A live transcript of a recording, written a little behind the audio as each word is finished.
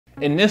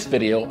In this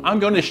video, I'm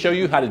going to show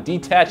you how to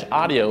detach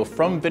audio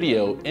from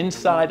video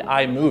inside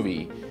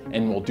iMovie,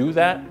 and we'll do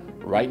that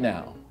right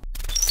now.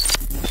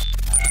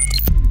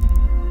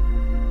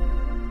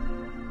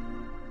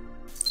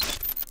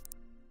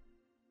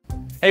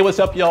 Hey, what's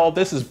up y'all?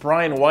 This is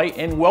Brian White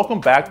and welcome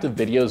back to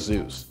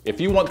VideoZeus.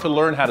 If you want to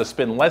learn how to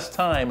spend less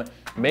time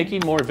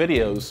making more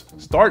videos,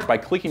 start by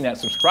clicking that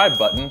subscribe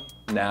button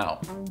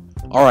now.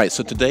 Alright,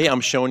 so today I'm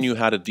showing you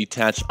how to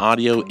detach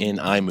audio in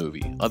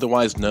iMovie,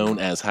 otherwise known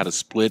as how to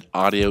split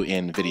audio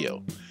and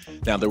video.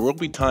 Now there will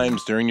be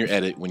times during your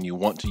edit when you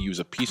want to use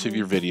a piece of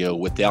your video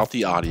without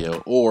the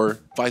audio, or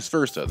vice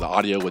versa, the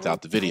audio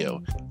without the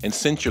video. And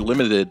since you're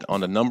limited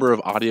on the number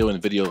of audio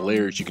and video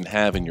layers you can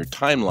have in your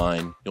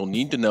timeline, you'll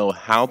need to know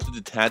how to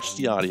detach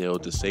the audio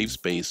to save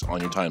space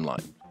on your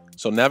timeline.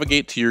 So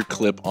navigate to your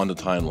clip on the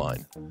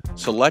timeline.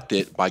 Select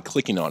it by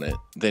clicking on it,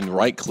 then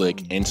right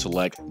click and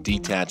select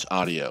Detach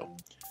Audio.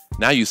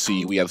 Now you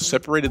see we have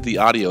separated the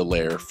audio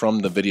layer from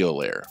the video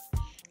layer.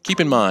 Keep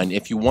in mind,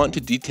 if you want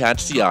to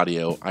detach the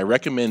audio, I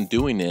recommend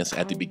doing this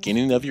at the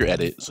beginning of your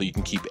edit so you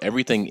can keep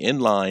everything in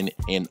line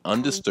and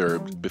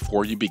undisturbed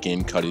before you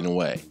begin cutting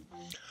away.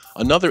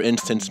 Another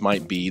instance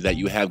might be that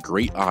you have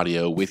great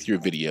audio with your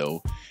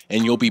video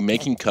and you'll be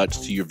making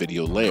cuts to your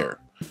video layer.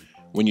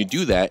 When you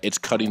do that, it's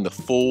cutting the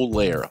full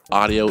layer,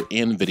 audio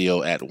and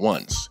video at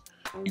once.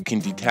 You can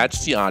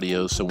detach the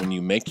audio so when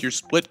you make your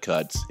split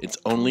cuts, it's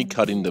only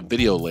cutting the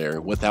video layer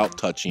without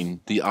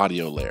touching the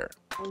audio layer.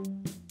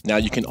 Now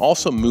you can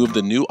also move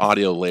the new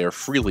audio layer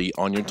freely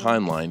on your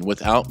timeline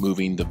without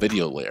moving the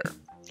video layer.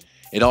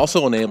 It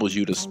also enables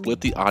you to split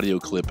the audio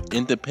clip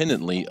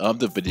independently of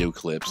the video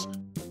clips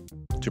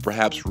to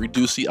perhaps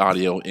reduce the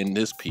audio in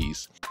this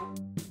piece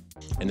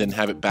and then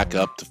have it back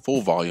up to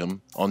full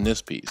volume on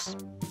this piece.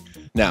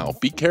 Now,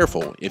 be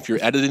careful, if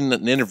you're editing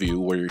an interview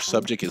where your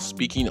subject is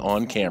speaking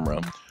on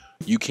camera,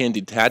 you can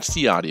detach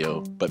the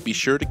audio, but be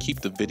sure to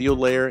keep the video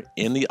layer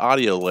and the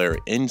audio layer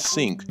in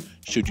sync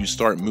should you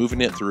start moving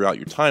it throughout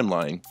your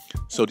timeline,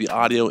 so the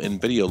audio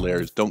and video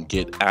layers don't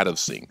get out of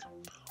sync.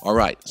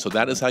 Alright, so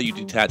that is how you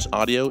detach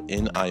audio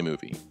in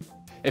iMovie.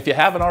 If you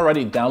haven't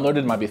already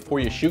downloaded my Before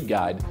You Shoot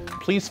guide,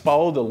 please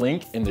follow the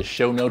link in the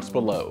show notes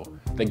below.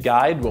 The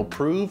guide will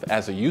prove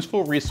as a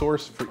useful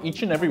resource for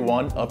each and every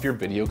one of your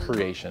video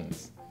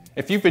creations.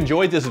 If you've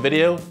enjoyed this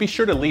video, be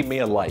sure to leave me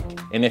a like.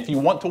 And if you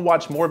want to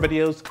watch more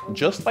videos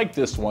just like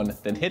this one,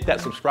 then hit that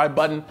subscribe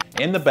button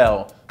and the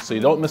bell so you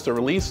don't miss the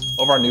release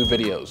of our new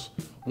videos.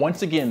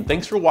 Once again,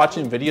 thanks for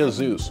watching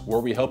VideoZeus,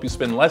 where we help you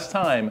spend less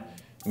time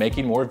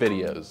making more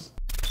videos.